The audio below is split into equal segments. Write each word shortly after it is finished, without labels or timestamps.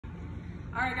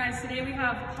All right, guys, today we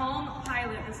have Palm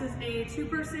Pilot. This is a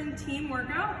two-person team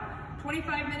workout,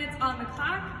 25 minutes on the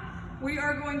clock. We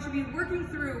are going to be working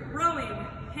through rowing,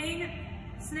 hang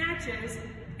snatches,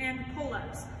 and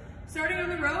pull-ups. Starting on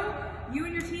the row, you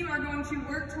and your team are going to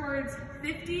work towards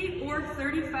 50 or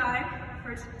 35,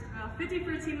 50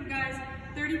 for a team of guys,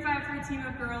 35 for a team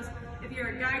of girls. If you're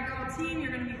a guy-girl team,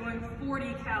 you're going to be going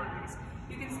 40 calories.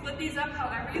 You can split these up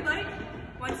however you like.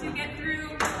 Once you get through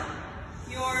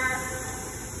your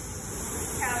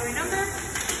calorie number,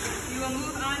 you will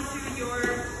move on to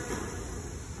your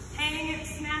hang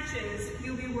snatches.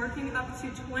 You'll be working up to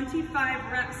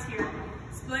 25 reps here,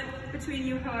 split between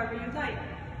you however you'd like.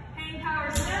 Hang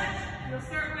power snatch, you'll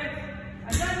start with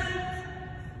a deadlift.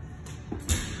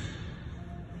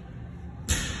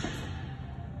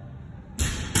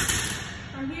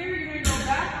 From here, you're going to go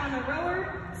back on the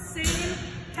rower, same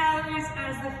calories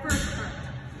as the first part,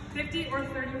 50 or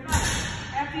 35.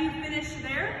 After you finish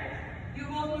there, you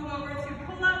will move over to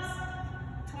pull-ups,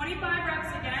 25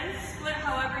 reps again, split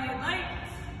however you like.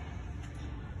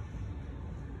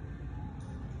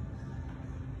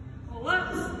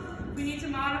 Pull-ups. If we need to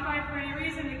modify for any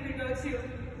reason, we could go to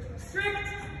strict,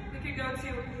 we could go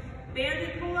to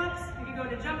banded pull-ups, we could go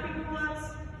to jumping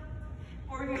pull-ups,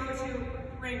 or we could go to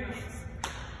ring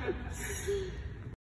rows.